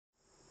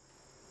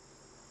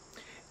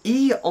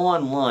E!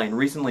 Online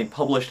recently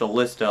published a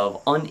list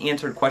of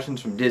unanswered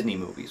questions from Disney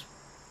movies.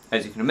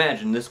 As you can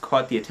imagine, this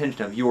caught the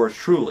attention of yours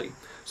truly.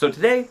 So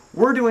today,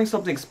 we're doing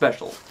something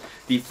special.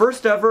 The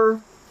first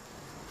ever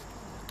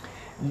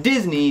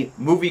Disney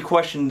movie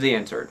questions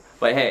answered.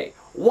 But hey,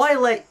 why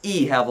let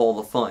E have all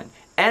the fun?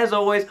 As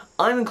always,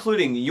 I'm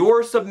including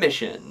your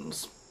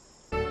submissions.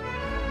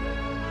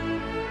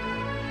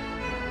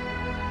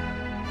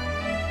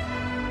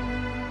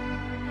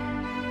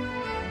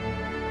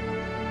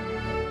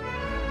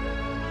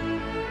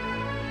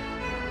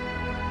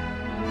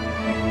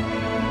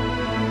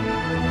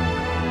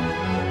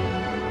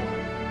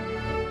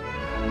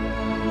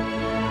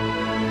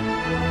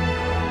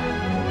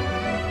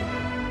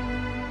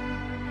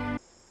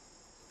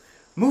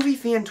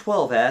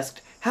 MovieFan12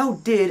 asked, how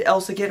did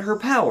Elsa get her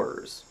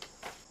powers?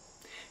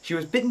 She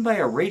was bitten by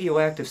a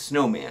radioactive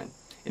snowman.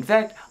 In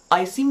fact,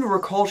 I seem to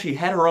recall she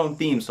had her own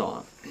theme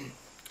song.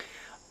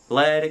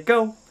 Let it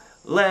go,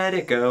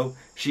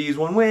 she's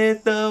one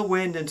with the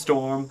wind and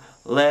storm.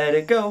 Let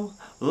it go,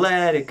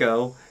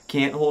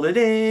 can't hold it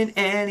in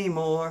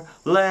anymore.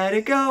 Let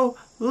it go,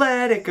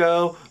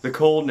 the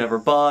cold never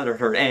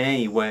bothered her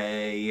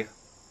anyway.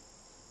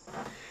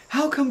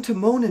 How come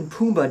Timon and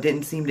Pumbaa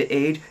didn't seem to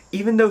age,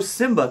 even though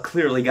Simba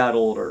clearly got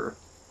older?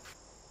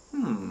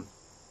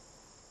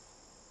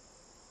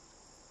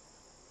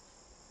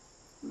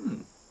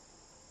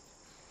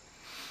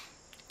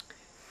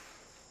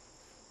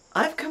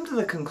 I've come to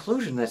the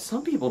conclusion that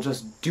some people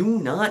just do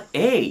not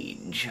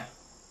age.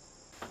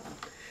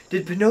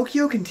 Did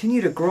Pinocchio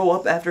continue to grow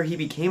up after he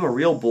became a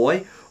real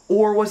boy,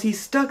 or was he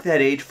stuck that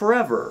age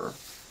forever?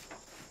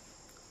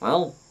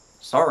 Well,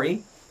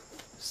 sorry.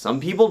 Some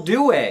people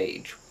do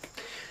age.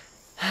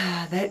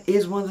 That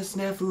is one of the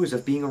snafus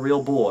of being a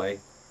real boy.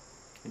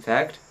 In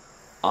fact,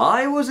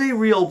 I was a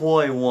real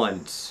boy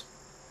once.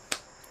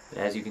 But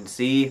as you can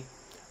see,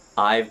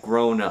 I've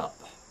grown up.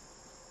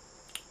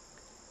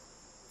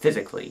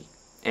 Physically,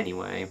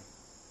 anyway.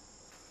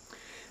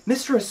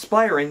 Mr.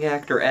 Aspiring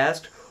Actor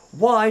asked,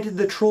 why did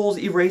the trolls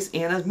erase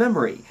Anna's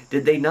memory?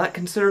 Did they not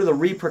consider the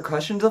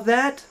repercussions of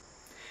that?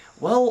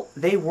 Well,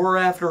 they were,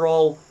 after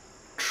all,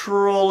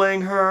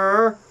 trolling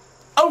her.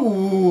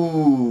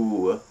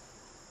 Oh!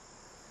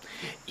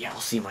 Yeah, I'll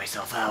see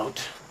myself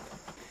out.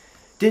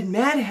 Did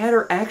Mad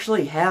Hatter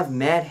actually have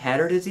Mad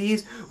Hatter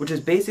disease, which is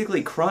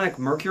basically chronic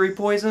mercury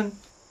poison?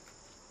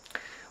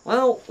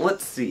 Well,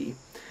 let's see.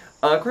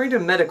 According to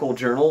Medical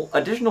Journal,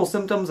 additional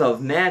symptoms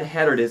of Mad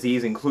Hatter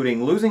disease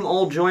including losing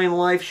all joy in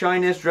life,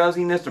 shyness,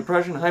 drowsiness,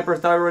 depression,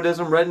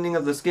 hyperthyroidism, reddening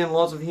of the skin,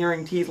 loss of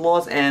hearing, teeth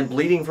loss, and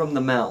bleeding from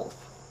the mouth.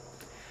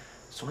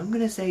 So I'm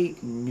gonna say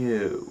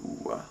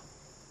no.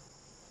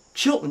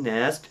 Chilton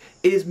asked,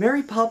 is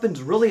Mary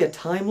Poppins really a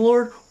Time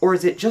Lord, or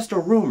is it just a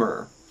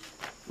rumor?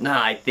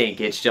 Nah, I think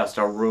it's just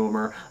a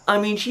rumor. I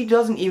mean, she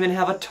doesn't even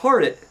have a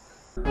TARDIS.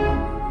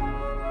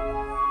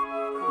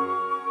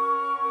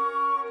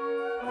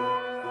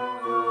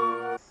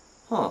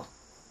 Huh.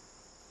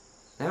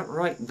 That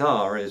right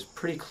there is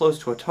pretty close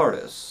to a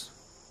TARDIS.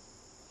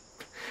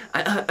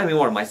 I mean,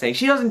 what am I saying?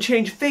 She doesn't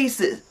change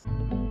faces!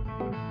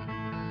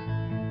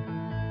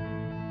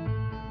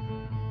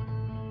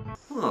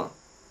 Huh.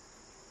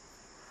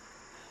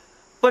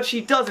 But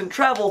she doesn't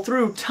travel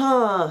through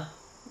time.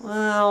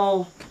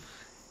 Well,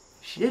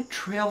 she did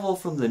travel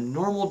from the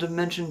normal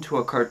dimension to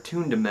a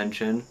cartoon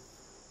dimension.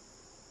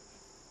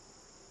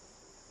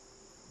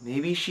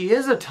 Maybe she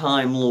is a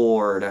Time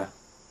Lord.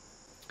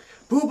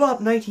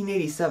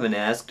 Boobop1987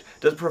 asked,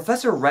 does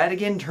Professor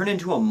Ratigan turn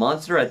into a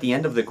monster at the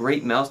end of The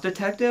Great Mouse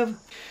Detective?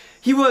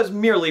 He was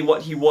merely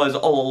what he was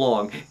all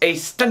along, a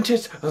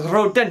stuntus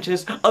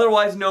rodentus,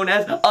 otherwise known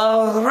as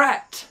a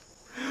rat.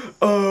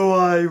 Oh,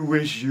 I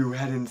wish you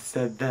hadn't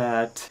said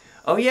that.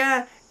 Oh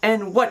yeah?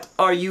 And what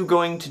are you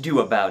going to do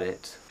about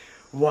it?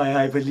 Why,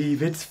 I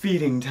believe it's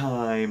feeding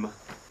time.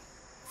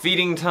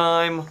 Feeding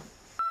time?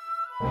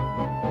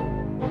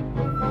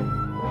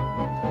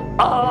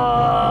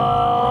 Ugh!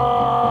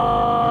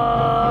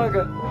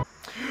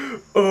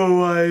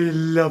 Oh, I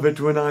love it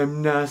when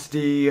I'm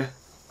nasty.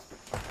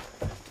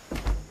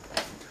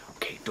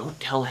 Okay, don't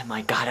tell him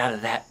I got out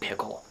of that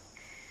pickle.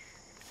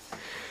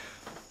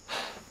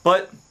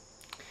 But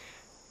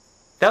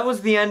that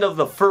was the end of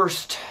the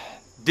first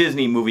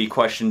Disney movie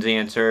questions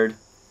answered.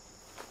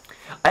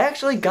 I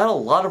actually got a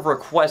lot of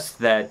requests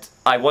that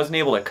I wasn't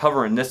able to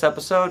cover in this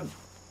episode.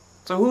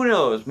 So who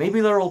knows, maybe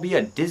there will be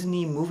a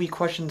Disney movie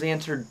questions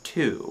answered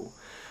too.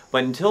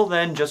 But until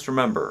then, just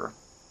remember,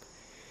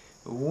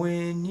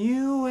 when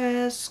you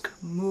ask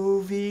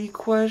movie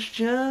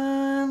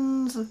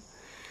questions,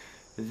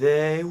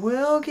 they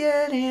will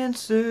get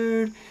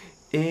answered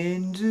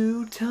in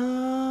due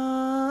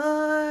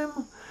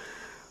time.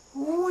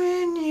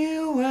 When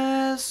you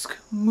ask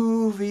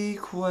movie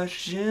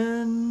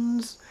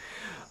questions,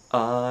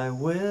 I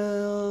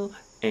will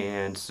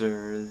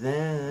answer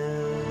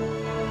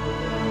them.